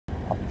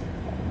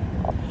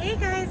Hey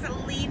guys,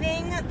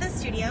 leaving the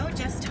studio,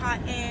 just taught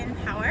in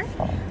Power.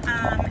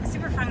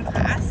 Super fun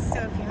class, so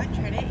if you haven't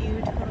tried it, you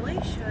totally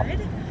should.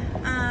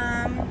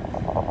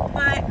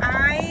 But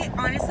I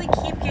honestly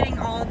keep getting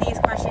all of these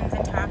questions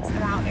and talks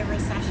about a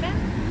recession,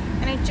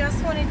 and I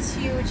just wanted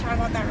to chat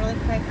about that really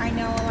quick. I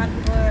know a lot of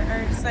people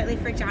are slightly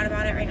freaked out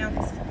about it right now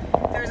because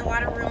there's a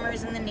lot of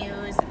rumors in the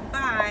news,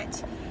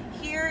 but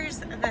here's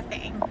the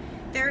thing.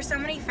 There are so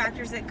many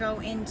factors that go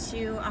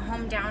into a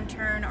home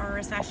downturn or a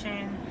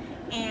recession,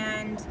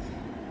 and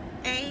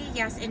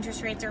yes,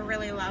 interest rates are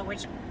really low,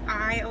 which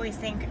I always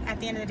think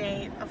at the end of the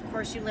day, of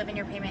course you live in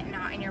your payment,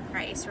 not in your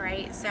price,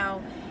 right?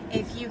 So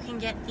if you can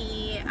get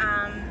a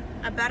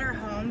better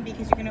home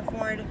because you can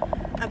afford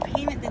a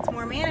payment that's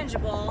more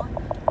manageable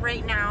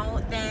right now,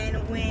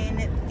 then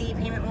when the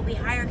payment will be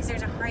higher because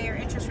there's a higher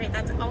interest rate,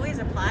 that's always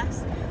a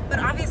plus. But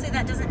obviously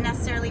that doesn't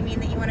necessarily mean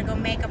that you want to go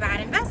make a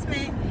bad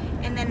investment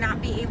and then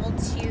not be able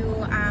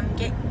to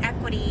get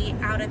equity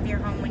out of your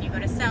home when you go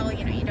to sell.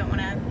 You know, you don't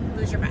want to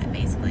lose your bet,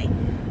 basically.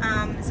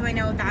 So I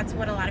know that's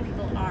what a lot of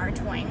people are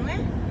toying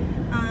with.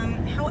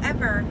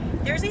 However,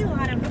 there's a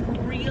lot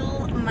of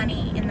real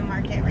money in the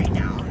market right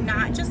now,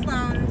 not just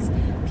loans.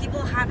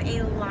 People have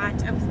a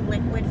lot of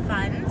liquid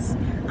funds.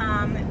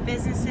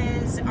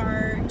 Businesses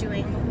are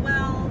doing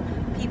well.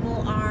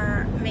 People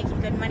are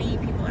making good money.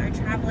 People are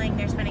traveling.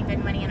 They're spending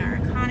good money in our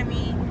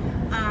economy.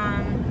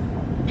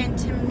 And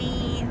to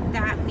me,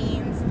 that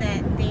means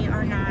that they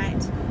are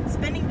not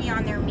spending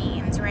beyond their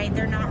means, right?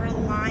 They're not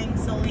relying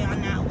solely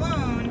on that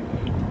loan,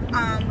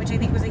 which I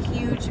think was a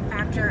huge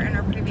factor in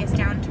our previous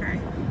downturn.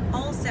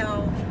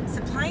 Also,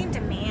 supply and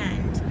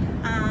demand.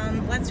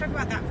 Let's talk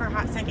about that for a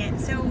hot second.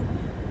 So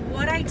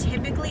what I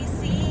typically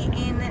see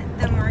in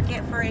the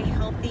market for a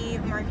healthy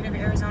market of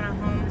Arizona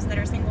homes that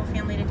are single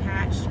family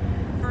detached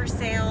for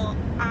sale,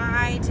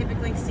 I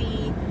typically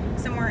see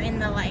somewhere in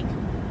the like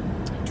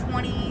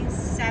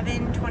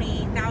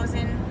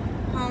 28,000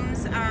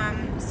 homes,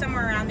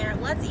 somewhere around there.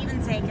 Let's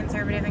even say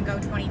conservative and go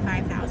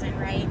 25,000,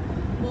 right?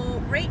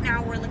 Well, right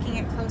now we're looking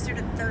at closer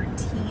to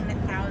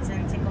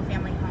 13,000 single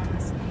family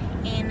homes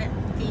in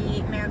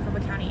the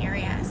Maricopa County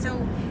area.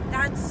 So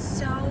that's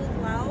so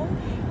low,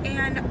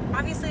 and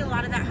obviously a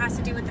lot of that has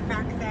to do with the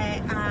fact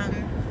that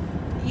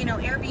you know,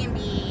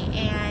 Airbnb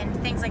and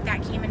things like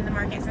that came into the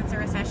market since the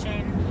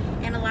recession,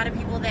 and a lot of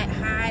people that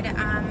had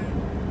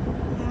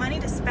money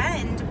to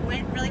spend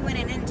really went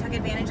in and took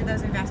advantage of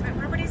those investment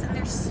properties, and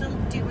they're still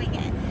doing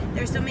it.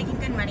 They're still making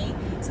good money.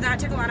 So that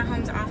took a lot of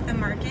homes off the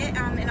market,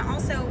 and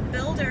also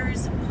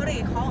builders put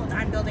a halt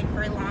on building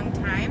for a long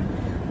time.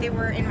 They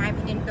were, in my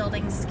opinion,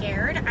 building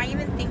scared. I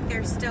even think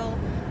they're still,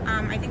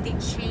 I think they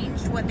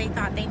changed what they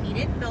thought they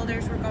needed.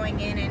 Builders were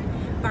going in and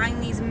buying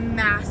these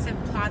massive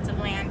plots of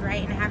land,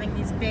 right, and having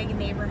these big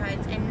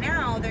neighborhoods, and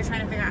now they're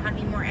trying to figure out how to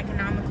be more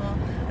economical.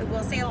 I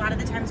will say a lot of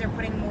the times they're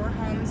putting more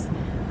homes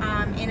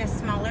in a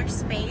smaller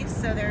space,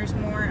 so there's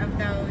more of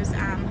those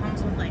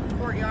homes with like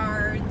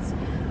courtyards,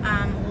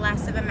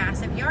 less of a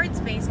massive yard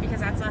space because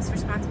that's less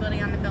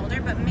responsibility on the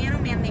builder. But man, oh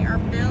man, they are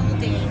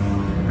building,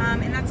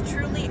 and that's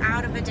truly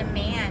out of a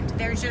demand.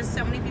 There's just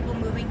so many people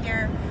moving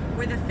here.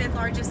 We're the 5th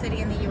largest city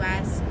in the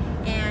U.S.,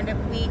 and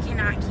we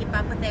cannot keep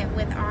up with it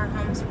with our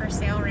homes for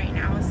sale right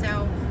now.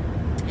 So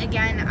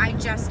again, I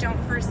just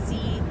don't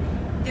foresee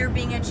there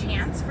being a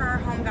chance for our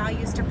home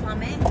values to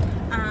plummet.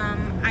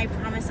 I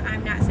promise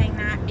I'm not saying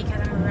that because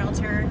I'm a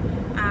realtor.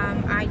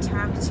 I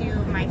talk to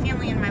my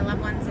family and my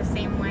loved ones the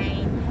same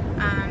way.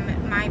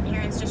 My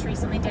parents just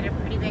recently did a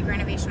pretty big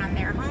renovation on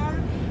their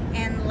home,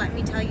 and let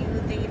me tell you,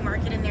 the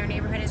market in their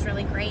neighborhood is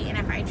really great. And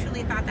if I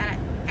truly thought that,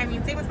 I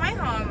mean, same with my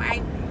home,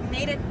 I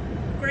made a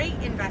great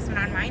investment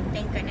on mine,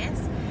 thank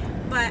goodness.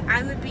 But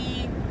I would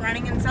be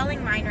running and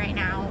selling mine right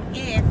now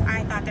if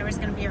I thought there was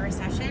going to be a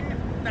recession,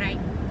 but I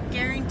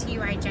guarantee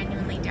you I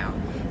genuinely don't.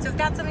 So if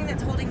that's something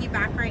that's holding you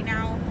back right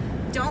now,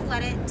 don't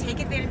let it. Take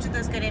advantage of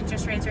those good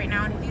interest rates right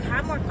now, and if you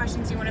have more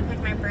questions, you want to pick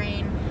my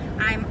brain,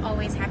 I'm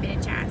always happy to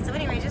chat. So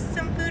anyway, just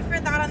some food for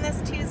thought on this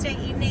Tuesday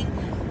evening.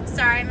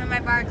 Sorry I'm in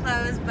my bar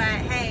clothes, but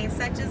hey,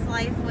 such is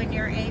life when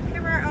you're a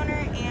pure bar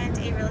owner and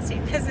a real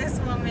estate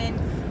businesswoman.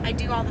 I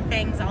do all the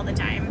things all the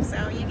time,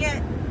 so you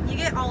get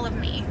all of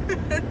me.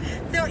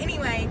 So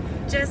anyway,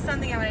 just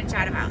something I want to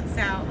chat about.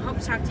 So hope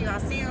to talk to you all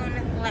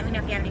soon. Let me know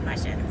if you have any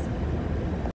questions.